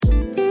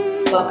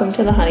Welcome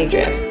to the Honey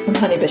Drip. I'm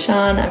Honey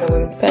Bashan. I'm a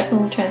women's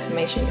personal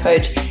transformation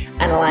coach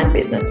and aligned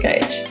business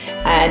coach.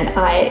 And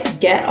I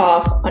get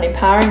off on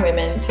empowering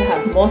women to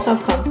have more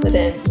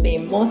self-confidence, be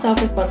more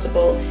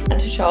self-responsible, and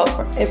to show up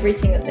for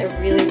everything that they're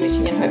really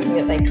wishing and hoping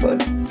that they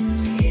could.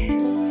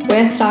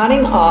 We're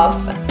starting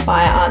off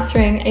by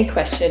answering a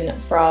question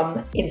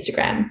from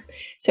Instagram.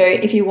 So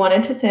if you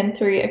wanted to send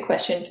through a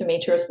question for me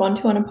to respond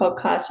to on a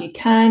podcast, you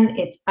can.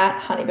 It's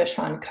at Honey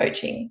Bashan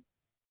Coaching.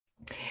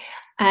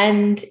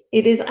 And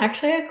it is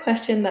actually a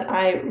question that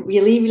I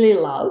really, really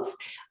love,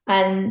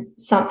 and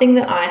something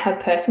that I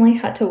have personally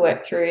had to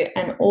work through,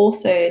 and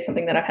also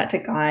something that I've had to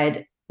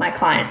guide my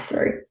clients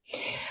through.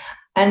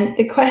 And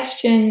the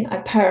question,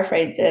 I've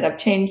paraphrased it, I've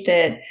changed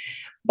it,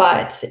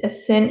 but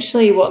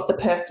essentially what the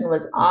person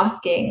was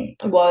asking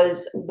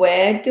was,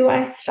 where do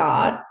I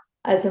start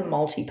as a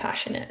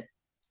multi-passionate?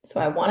 So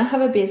I want to have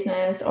a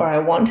business, or I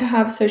want to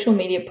have social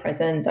media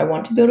presence, I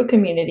want to build a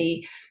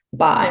community,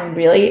 but I'm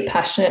really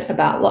passionate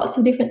about lots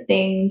of different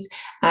things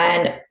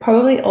and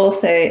probably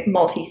also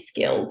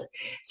multi-skilled.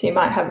 So you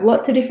might have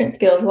lots of different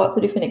skills, lots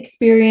of different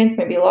experience,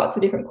 maybe lots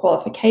of different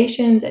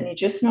qualifications, and you're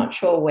just not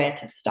sure where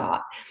to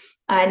start.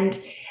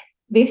 And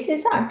this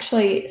is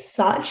actually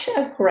such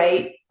a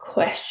great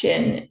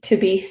question to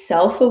be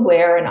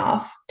self-aware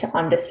enough to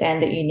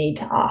understand that you need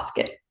to ask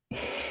it.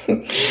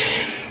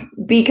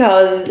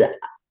 Because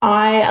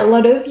a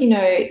lot of,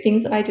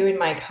 things that I do in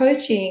my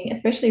coaching,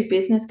 especially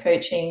business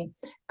coaching,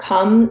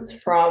 comes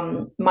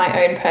from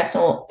my own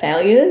personal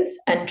failures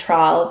and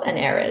trials and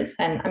errors.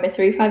 And I'm a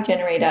 3-5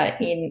 generator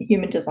in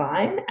human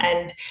design.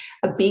 And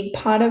a big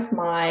part of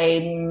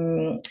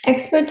my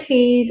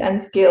expertise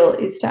and skill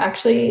is to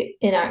actually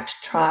enact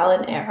trial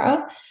and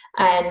error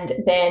and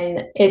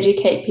then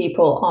educate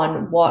people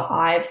on what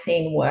I've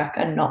seen work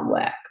and not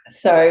work.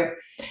 So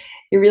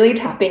you're really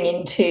tapping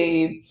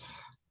into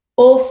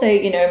also,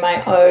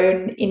 my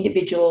own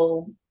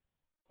individual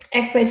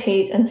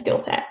expertise and skill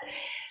set.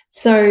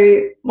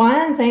 So why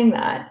I'm saying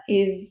that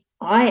is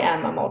I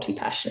am a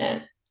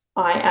multi-passionate.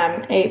 I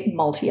am a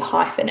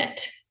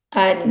multi-hyphenate.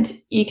 And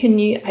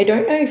I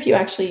don't know if you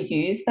actually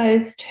use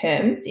those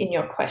terms in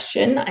your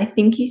question. I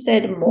think you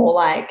said more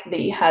like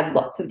that you had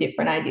lots of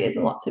different ideas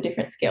and lots of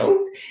different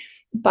skills.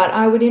 But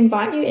I would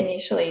invite you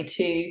initially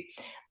to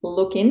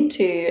look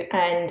into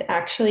and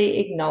actually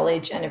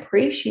acknowledge and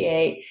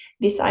appreciate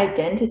this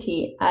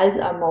identity as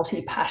a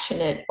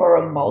multi-passionate or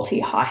a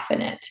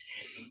multi-hyphenate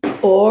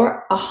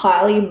or a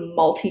highly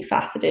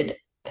multifaceted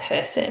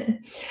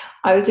person.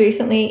 I was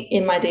recently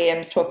in my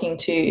DMs talking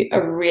to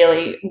a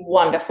really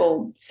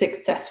wonderful,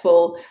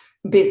 successful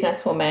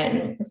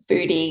businesswoman,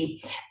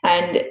 foodie,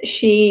 and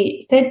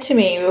she said to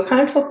me, we were kind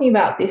of talking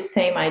about this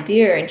same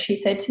idea, and she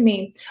said to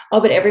me,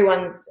 oh, but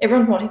everyone's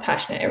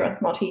multi-passionate,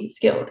 everyone's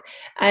multi-skilled.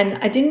 And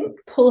I didn't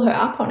pull her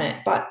up on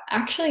it, but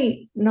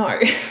actually, no.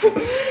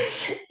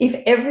 If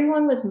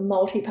everyone was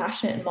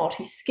multi-passionate and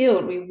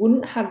multi-skilled, we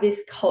wouldn't have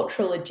this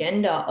cultural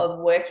agenda of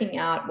working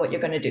out what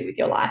you're going to do with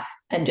your life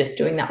and just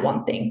doing that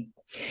one thing.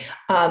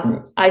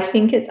 I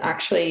think it's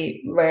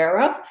actually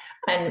rarer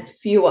and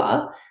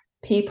fewer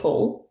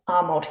people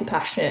are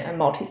multi-passionate and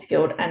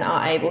multi-skilled and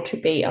are able to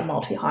be a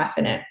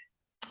multi-hyphenate.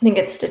 I think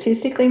it's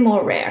statistically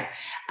more rare.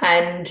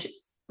 And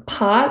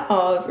part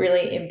of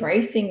really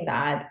embracing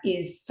that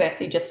is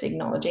firstly just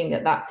acknowledging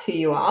that that's who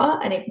you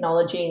are and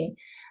acknowledging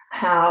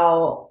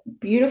how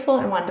beautiful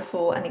and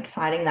wonderful and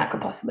exciting that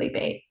could possibly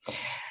be.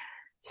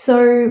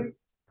 So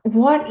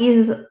what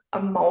is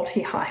a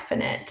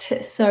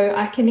multi-hyphenate? So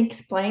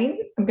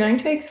I'm going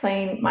to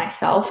explain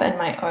myself and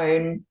my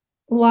own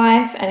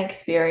life and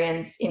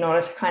experience in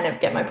order to kind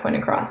of get my point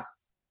across.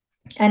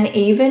 And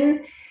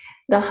even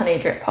the Honey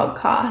Drip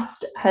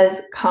podcast has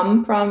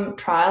come from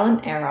trial and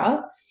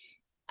error.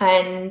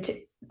 And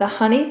the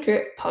Honey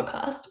Drip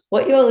podcast,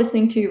 what you're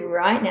listening to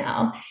right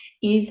now,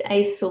 is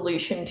a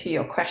solution to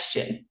your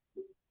question.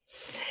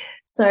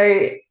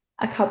 So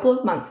a couple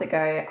of months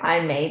ago, I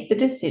made the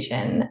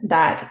decision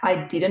that I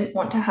didn't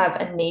want to have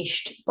a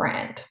niched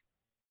brand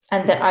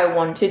and that I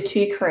wanted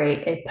to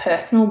create a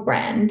personal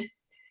brand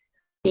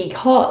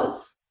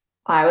because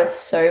I was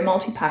so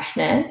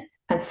multi-passionate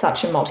and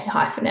such a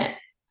multi-hyphenate.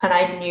 And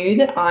I knew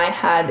that I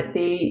had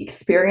the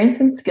experience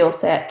and skill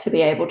set to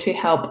be able to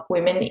help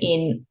women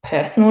in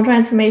personal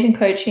transformation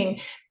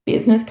coaching,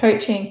 business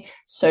coaching,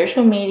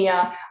 social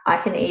media. I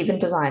can even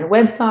design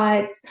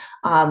websites.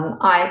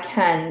 I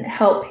can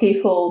help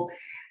people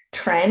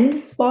trend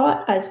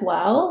spot as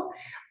well.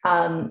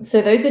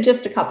 So those are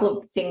just a couple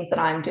of things that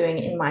I'm doing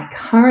in my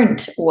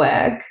current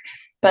work.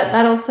 But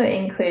that also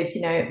includes,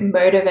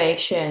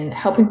 motivation,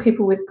 helping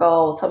people with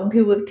goals, helping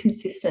people with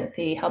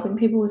consistency, helping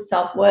people with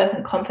self-worth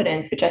and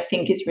confidence, which I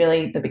think is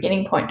really the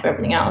beginning point to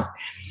everything else.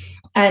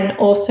 And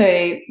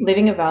also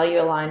living a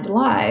value-aligned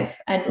life.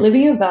 And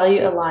living a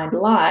value-aligned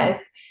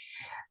life,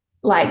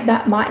 like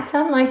that might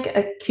sound like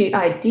a cute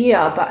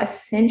idea, but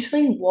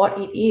essentially what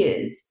it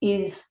is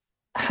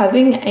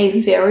having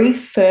a very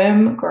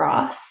firm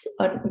grasp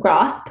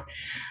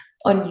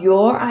on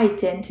your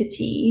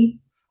identity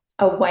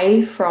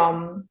away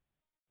from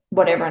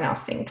what everyone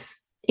else thinks.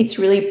 it's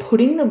really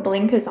putting the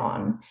blinkers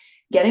on,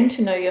 getting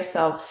to know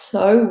yourself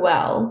so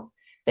well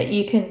that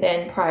you can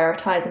then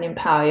prioritize and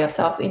empower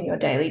yourself in your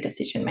daily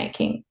decision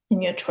making,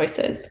 in your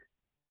choices.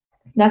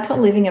 That's what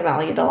living a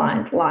valued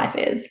aligned life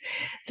is.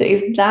 So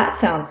if that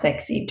sounds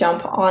sexy,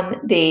 jump on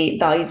the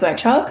values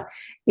workshop.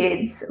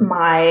 It's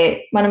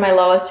one of my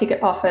lowest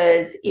ticket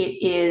offers.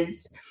 It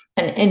is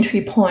an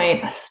entry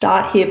point, a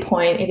start here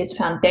point. It is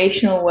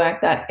foundational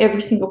work that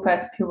every single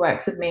person who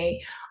works with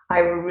me, I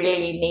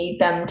really need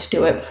them to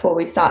do it before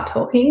we start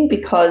talking,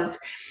 because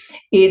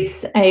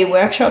it's a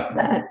workshop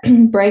that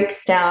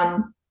breaks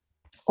down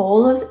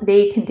all of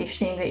the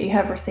conditioning that you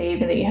have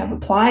received and that you have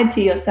applied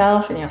to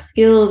yourself and your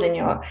skills and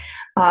your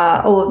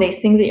all of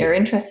these things that you're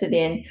interested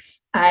in,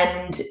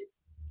 and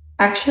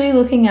actually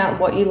looking at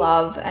what you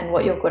love and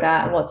what you're good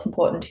at and what's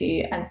important to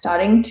you, and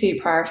starting to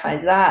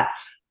prioritize that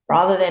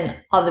rather than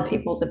other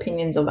people's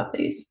opinions or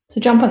values. So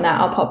jump on that.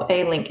 I'll pop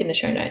a link in the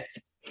show notes.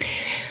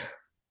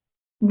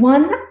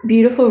 One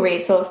beautiful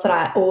resource that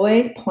I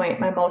always point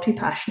my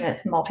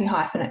multi-passionate,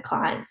 multi-hyphenate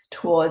clients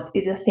towards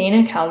is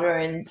Athena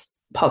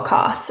Calderon's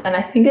podcast. And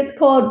I think it's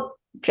called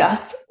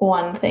Just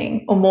One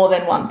Thing, or More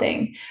Than One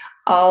Thing.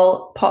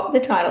 I'll pop the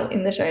title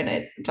in the show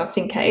notes just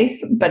in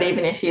case. But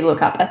even if you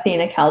look up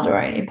Athena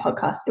Calderon in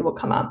podcast, it will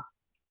come up.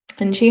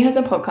 And she has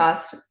a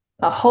podcast,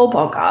 a whole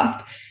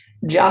podcast,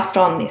 just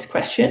on this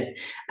question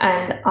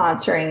and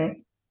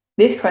answering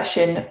this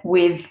question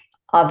with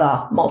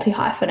other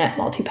multi-hyphenate,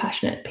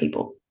 multi-passionate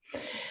people.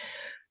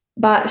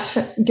 But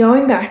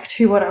going back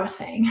to what I was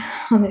saying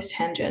on this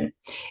tangent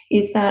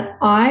is that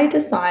I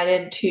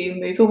decided to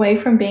move away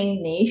from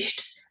being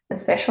niched and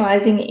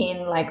specializing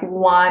in like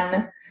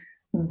one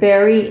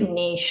very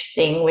niche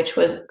thing, which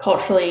was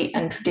culturally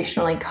and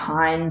traditionally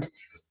kind,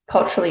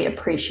 culturally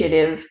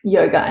appreciative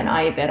yoga and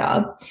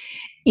Ayurveda,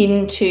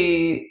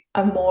 into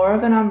a more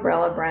of an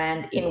umbrella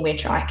brand in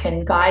which I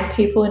can guide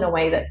people in a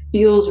way that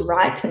feels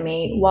right to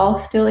me, while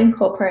still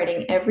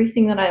incorporating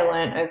everything that I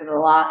learned over the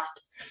last,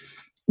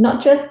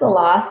 not just the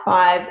last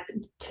 5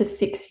 to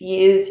 6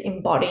 years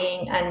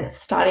embodying and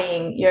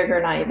studying yoga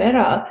and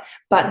Ayurveda,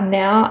 but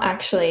now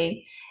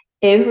actually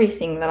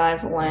everything that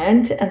I've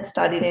learned and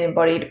studied and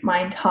embodied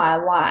my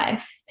entire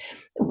life,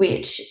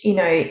 which, you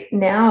know,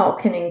 now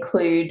can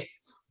include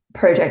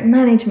project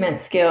management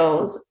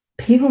skills,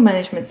 people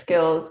management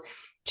skills,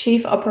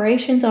 chief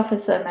operations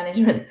officer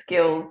management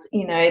skills,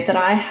 you know, that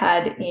I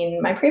had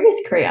in my previous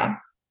career.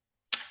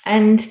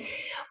 And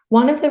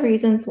one of the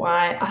reasons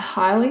why I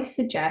highly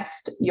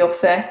suggest your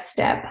first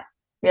step,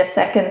 your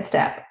second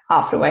step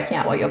after working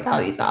out what your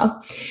values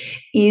are,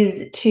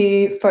 is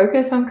to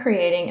focus on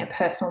creating a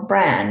personal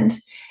brand,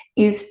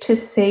 is to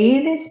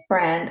see this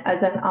brand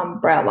as an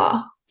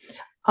umbrella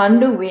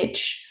under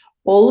which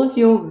all of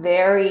your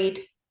varied,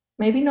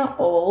 maybe not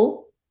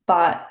all,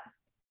 but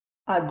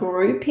a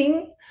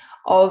grouping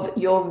of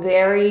your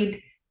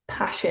varied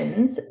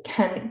passions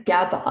can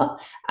gather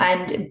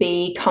and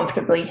be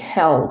comfortably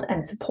held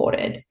and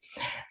supported.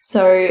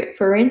 So,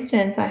 for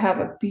instance, I have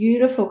a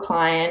beautiful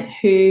client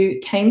who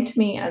came to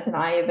me as an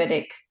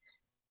Ayurvedic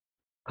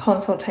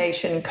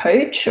consultation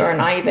coach or an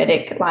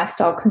Ayurvedic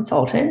lifestyle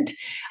consultant,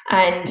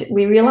 and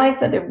we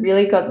realized that it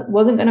really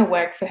wasn't going to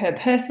work for her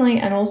personally,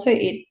 and also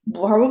it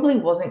probably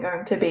wasn't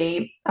going to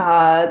be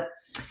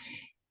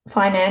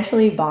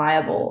financially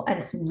viable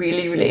and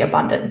really, really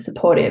abundant and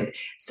supportive.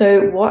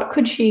 So what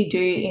could she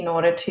do in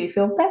order to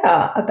feel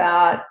better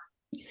about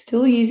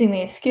still using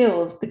these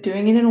skills, but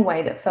doing it in a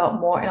way that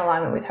felt more in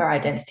alignment with her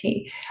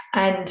identity?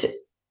 And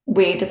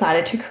we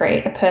decided to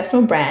create a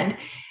personal brand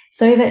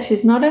so that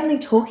she's not only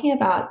talking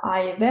about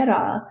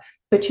Ayurveda,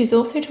 but she's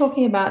also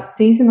talking about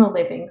seasonal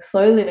living,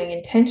 slow living,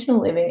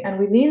 intentional living. And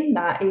within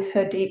that is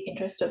her deep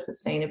interest of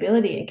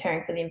sustainability and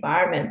caring for the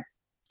environment.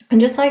 And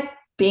just like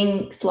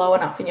being slow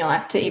enough in your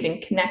life to even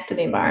connect to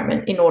the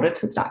environment in order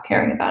to start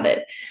caring about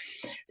it.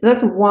 So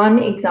that's one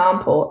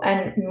example.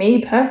 And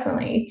me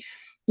personally,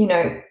 you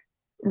know,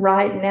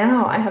 right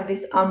now I have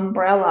this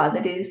umbrella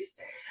that is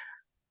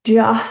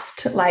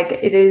just like,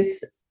 it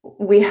is,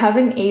 we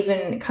haven't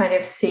even kind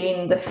of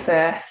seen the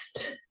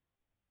first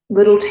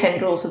little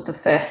tendrils of the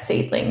first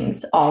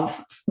seedlings of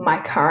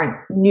my current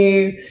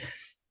new,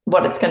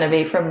 what it's going to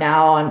be from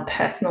now on,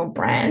 personal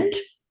brand.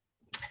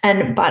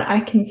 But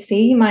I can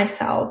see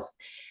myself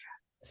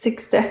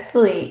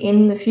successfully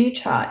in the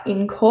future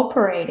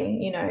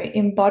incorporating, you know,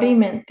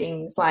 embodiment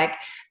things like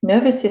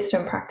nervous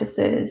system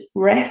practices,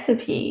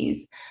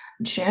 recipes,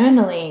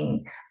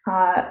 journaling,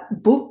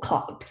 book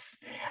clubs,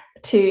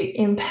 to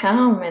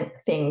empowerment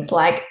things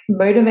like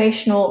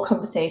motivational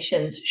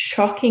conversations,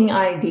 shocking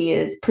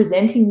ideas,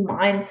 presenting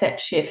mindset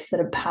shifts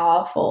that are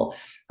powerful,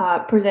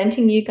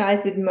 presenting you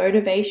guys with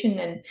motivation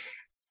and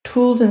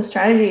tools and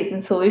strategies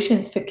and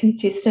solutions for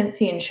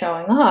consistency and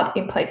showing up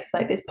in places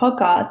like this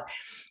podcast,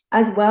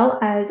 as well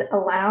as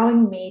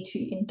allowing me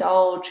to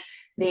indulge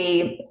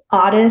the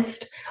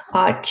artist,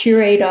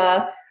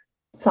 curator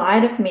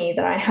side of me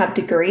that I have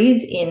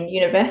degrees in,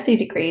 university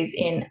degrees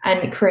in,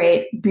 and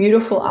create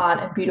beautiful art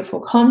and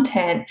beautiful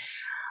content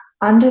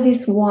under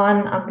this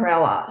one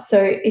umbrella. So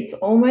it's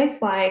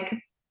almost like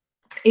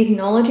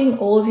acknowledging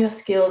all of your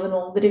skills and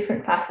all the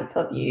different facets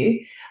of you.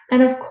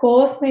 And of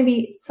course,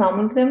 maybe some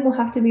of them will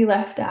have to be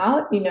left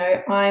out. You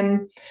know, I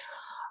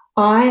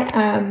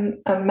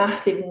am a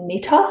massive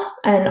knitter,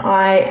 and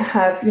I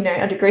have, you know,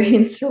 a degree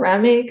in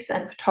ceramics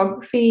and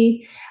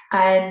photography,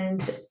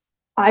 and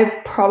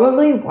I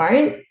probably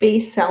won't be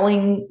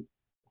selling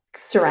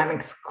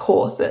ceramics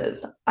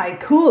courses. I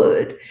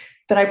could,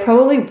 but I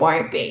probably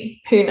won't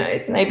be. Who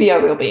knows? Maybe I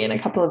will be in a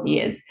couple of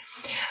years.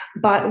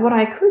 But what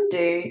I could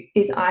do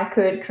is I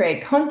could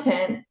create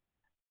content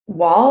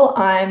while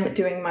I'm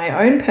doing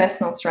my own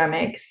personal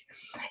ceramics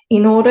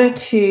in order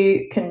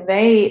to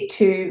convey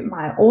to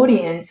my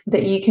audience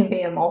that you can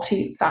be a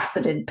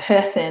multifaceted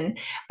person.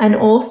 And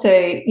also,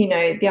 you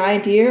know, the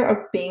idea of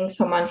being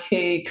someone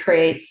who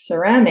creates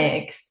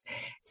ceramics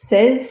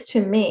says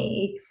to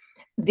me,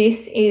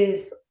 this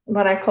is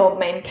what I call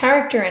main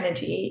character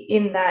energy,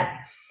 in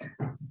that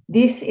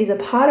this is a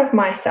part of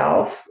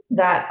myself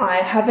that I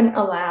haven't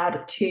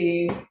allowed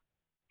to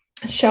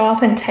show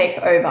up and take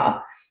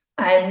over.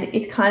 And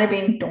it's kind of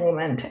been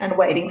dormant and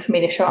waiting for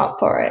me to show up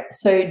for it.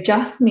 So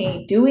just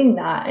me doing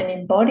that and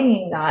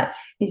embodying that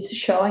is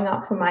showing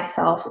up for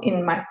myself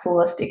in my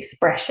fullest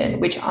expression,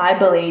 which I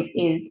believe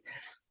is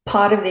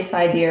part of this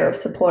idea of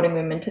supporting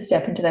women to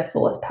step into their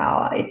fullest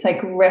power. It's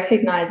like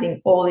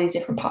recognizing all these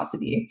different parts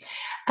of you.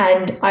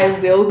 And I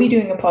will be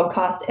doing a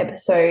podcast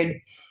episode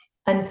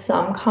and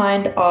some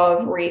kind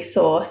of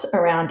resource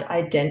around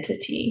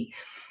identity,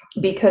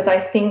 because I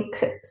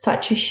think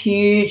such a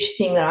huge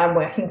thing that I'm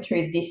working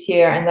through this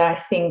year, and that I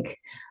think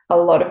a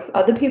lot of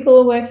other people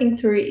are working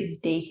through, is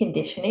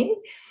deconditioning.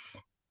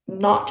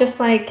 Not just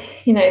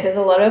like, you know, there's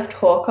a lot of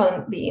talk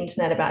on the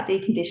internet about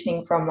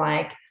deconditioning from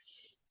like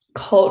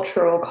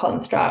cultural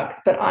constructs,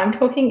 but I'm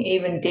talking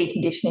even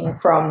deconditioning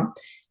from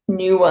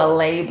newer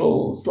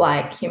labels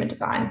like human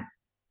design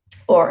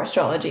or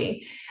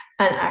astrology,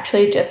 and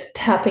actually just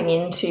tapping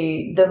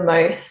into the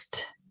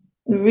most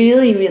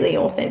really, really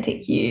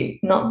authentic you,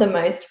 not the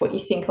most what you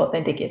think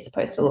authentic is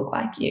supposed to look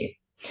like you.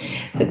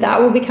 So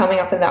that will be coming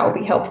up, and that will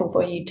be helpful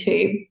for you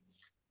too.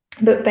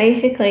 But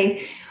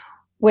basically,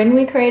 when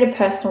we create a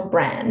personal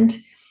brand,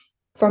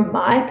 from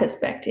my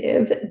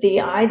perspective, the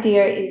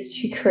idea is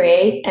to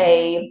create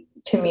a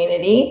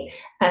community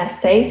and a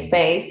safe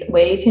space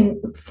where you can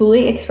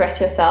fully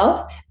express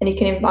yourself, and you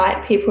can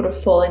invite people to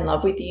fall in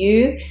love with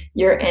you,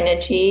 your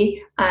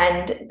energy,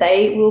 and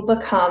they will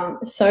become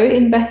so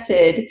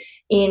invested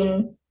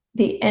in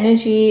the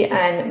energy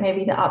and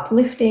maybe the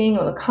uplifting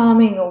or the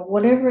calming or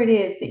whatever it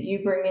is that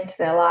you bring into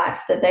their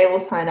life, that they will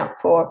sign up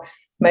for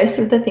most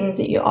of the things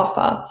that you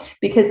offer,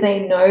 because they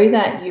know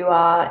that you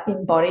are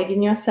embodied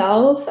in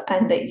yourself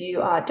and that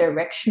you are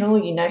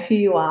directional. You know who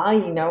you are,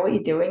 you know what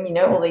you're doing, you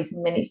know all these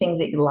many things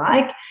that you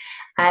like.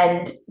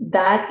 And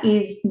that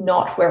is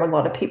not where a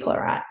lot of people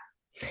are at.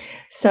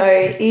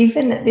 So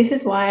even this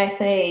is why I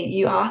say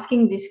you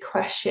asking this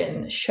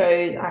question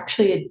shows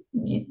actually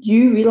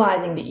you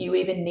realizing that you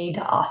even need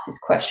to ask this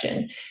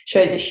question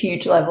shows a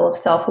huge level of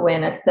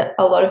self-awareness that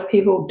a lot of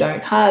people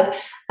don't have.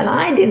 And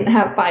I didn't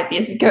have 5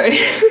 years ago,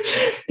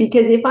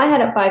 because if I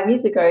had it 5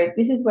 years ago,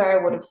 this is where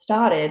I would have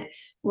started,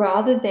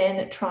 rather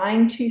than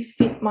trying to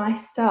fit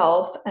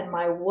myself and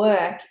my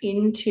work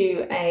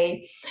into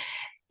a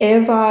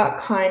ever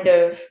kind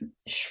of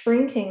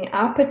shrinking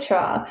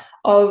aperture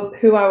of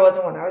who I was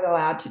and what I was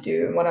allowed to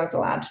do and what I was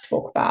allowed to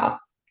talk about.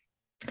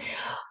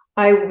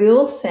 I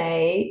will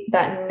say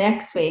that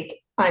next week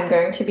I'm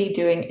going to be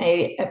doing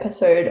an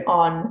episode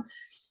on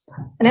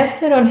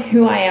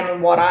who I am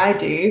and what I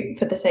do,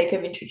 for the sake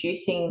of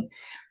introducing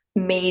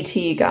me to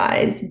you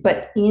guys.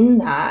 But in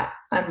that,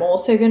 I'm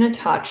also going to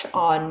touch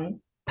on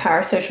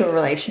parasocial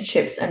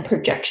relationships and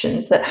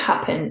projections that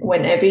happen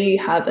whenever you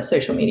have a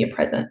social media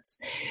presence.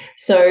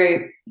 So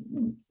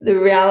the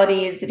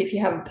reality is that if you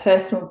have a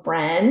personal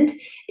brand,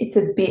 it's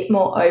a bit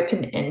more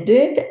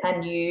open-ended,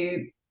 and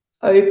you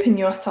open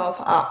yourself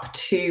up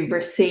to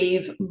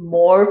receive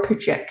more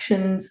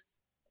projections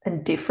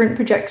and different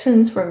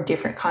projections from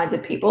different kinds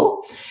of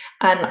people.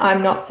 And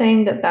I'm not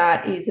saying that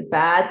that is a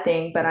bad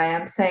thing, but I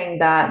am saying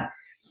that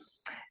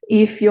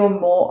if you're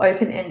more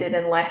open-ended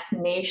and less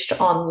niched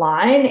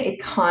online,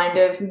 it kind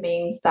of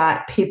means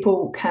that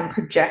people can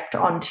project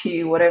onto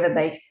you whatever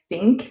they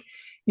think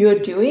you're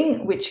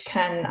doing, which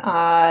can,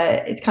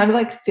 it's kind of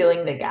like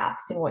filling the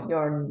gaps in what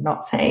you're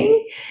not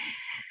saying.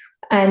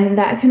 And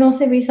that can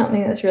also be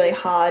something that's really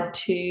hard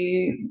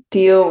to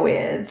deal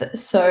with.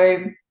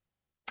 So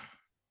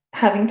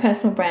having a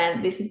personal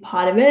brand, this is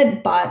part of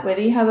it, but whether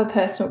you have a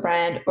personal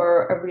brand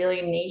or a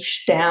really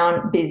niche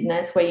down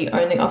business where you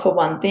only offer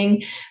one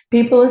thing,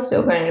 people are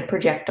still going to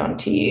project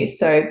onto you.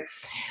 So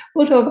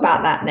we'll talk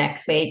about that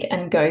next week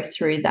and go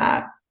through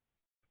that.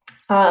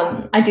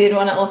 I did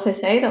want to also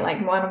say that,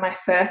 like, one of my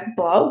first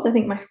blogs, I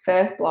think my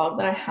first blog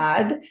that I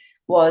had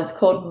was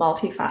called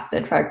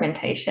Multifaceted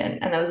Fragmentation,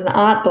 and there was an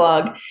art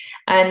blog.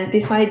 And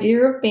this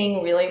idea of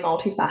being really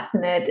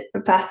multifaceted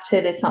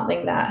is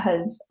something that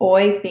has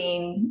always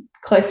been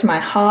close to my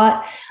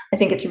heart. I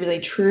think it's really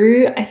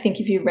true. I think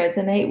if you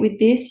resonate with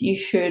this, you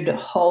should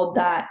hold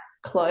that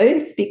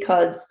close,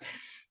 because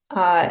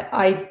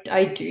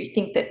I do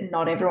think that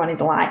not everyone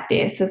is like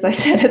this, as I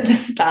said at the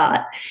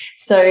start.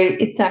 So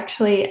it's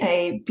actually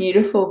a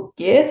beautiful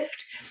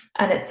gift,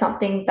 and it's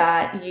something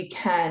that you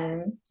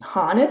can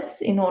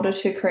harness in order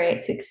to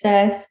create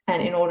success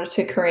and in order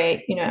to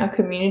create, a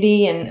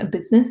community and a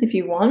business if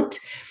you want.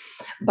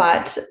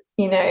 But,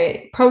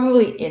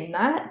 probably in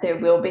that there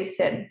will be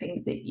certain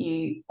things that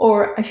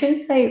or I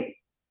shouldn't say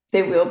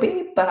there will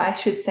be, but I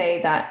should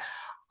say that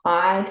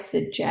I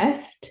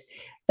suggest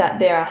that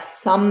there are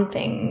some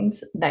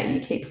things that you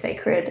keep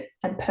sacred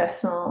and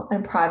personal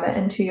and private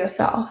and to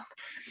yourself.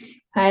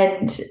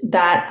 And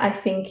that, I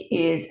think,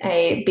 is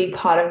a big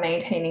part of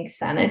maintaining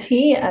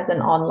sanity as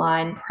an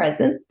online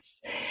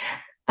presence.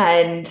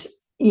 And,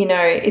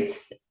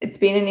 it's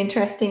been an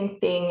interesting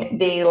thing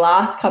the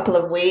last couple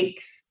of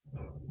weeks,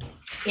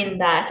 in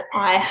that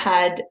I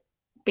had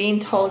been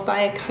told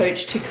by a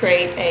coach to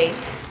create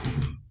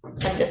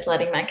I'm just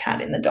letting my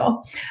cat in the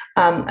door.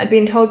 I'd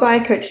been told by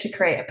a coach to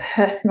create a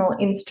personal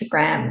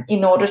Instagram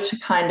in order to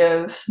kind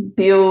of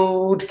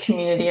build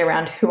community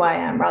around who I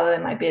am rather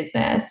than my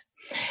business.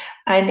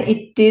 And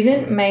it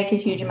didn't make a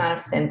huge amount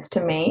of sense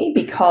to me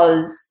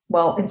because,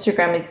 well,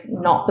 Instagram is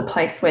not the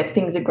place where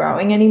things are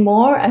growing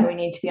anymore, and we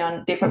need to be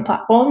on different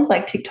platforms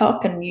like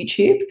TikTok and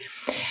YouTube.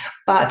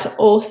 But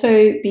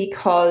also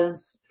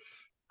because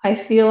I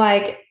feel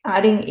like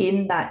adding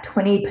in that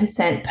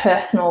 20%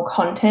 personal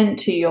content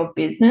to your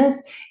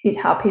business is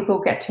how people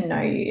get to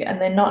know you.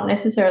 And they're not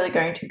necessarily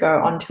going to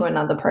go onto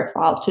another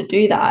profile to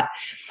do that.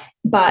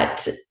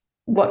 But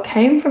what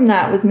came from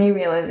that was me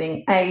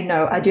realizing, A,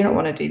 no, I do not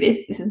want to do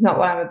this. This is not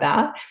what I'm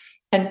about.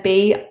 And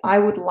B, I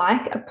would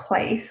like a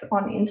place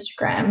on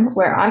Instagram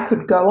where I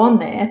could go on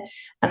there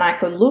and I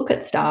could look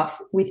at stuff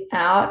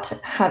without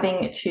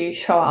having to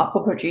show up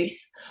or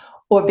produce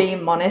or be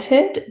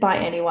monitored by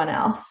anyone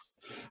else.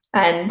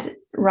 And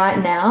right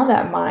now,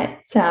 that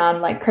might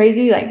sound like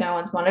crazy, like no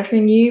one's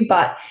monitoring you,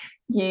 but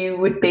you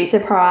would be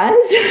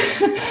surprised.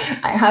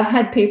 I have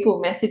had people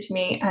message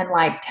me and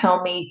like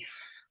tell me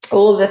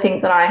all of the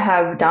things that I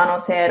have done or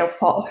said,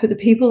 or the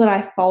people that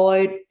I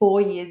followed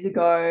 4 years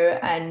ago,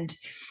 and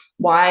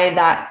why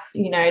that's,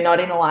 not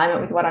in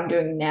alignment with what I'm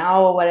doing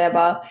now or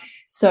whatever.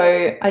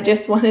 So I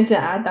just wanted to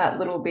add that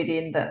little bit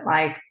in, that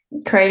like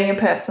creating a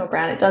personal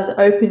brand, it does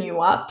open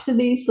you up to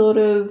these sort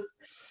of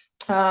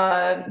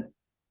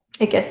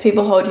I guess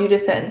people hold you to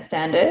certain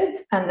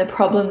standards, and the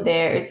problem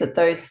there is that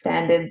those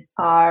standards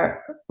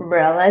are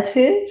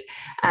relative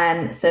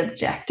and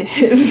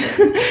subjective.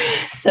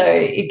 So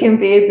it can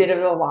be a bit of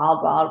a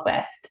wild, wild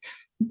west.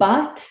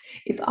 But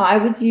if I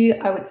was you,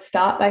 I would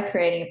start by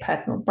creating a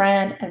personal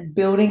brand and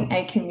building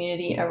a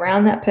community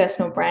around that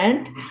personal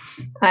brand,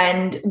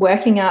 and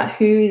working out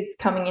who is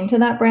coming into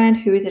that brand,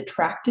 who is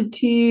attracted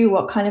to you,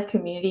 what kind of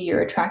community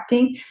you're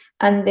attracting.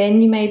 And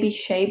then you maybe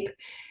shape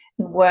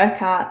and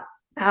work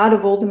out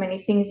of all the many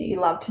things that you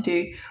love to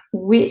do,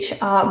 which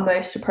are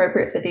most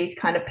appropriate for these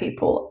kind of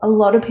people. A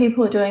lot of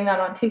people are doing that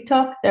on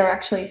TikTok. They're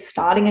actually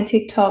starting a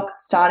TikTok,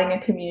 starting a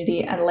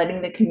community, and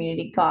letting the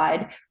community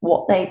guide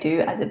what they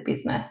do as a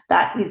business.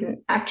 That is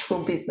an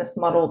actual business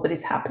model that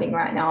is happening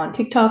right now on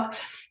TikTok.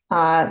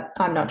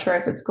 I'm not sure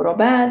if it's good or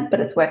bad, but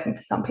it's working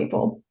for some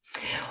people.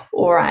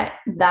 All right,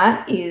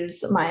 that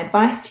is my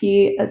advice to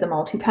you as a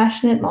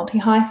multi-passionate,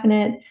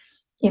 multi-hyphenate.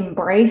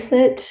 Embrace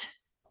it,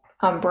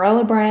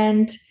 umbrella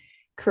brand.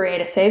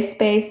 Create a safe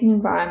space and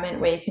environment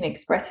where you can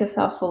express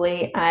yourself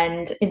fully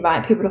and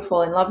invite people to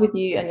fall in love with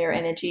you and your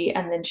energy,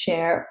 and then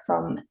share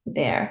from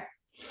there.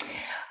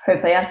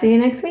 Hopefully I'll see you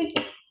next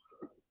week.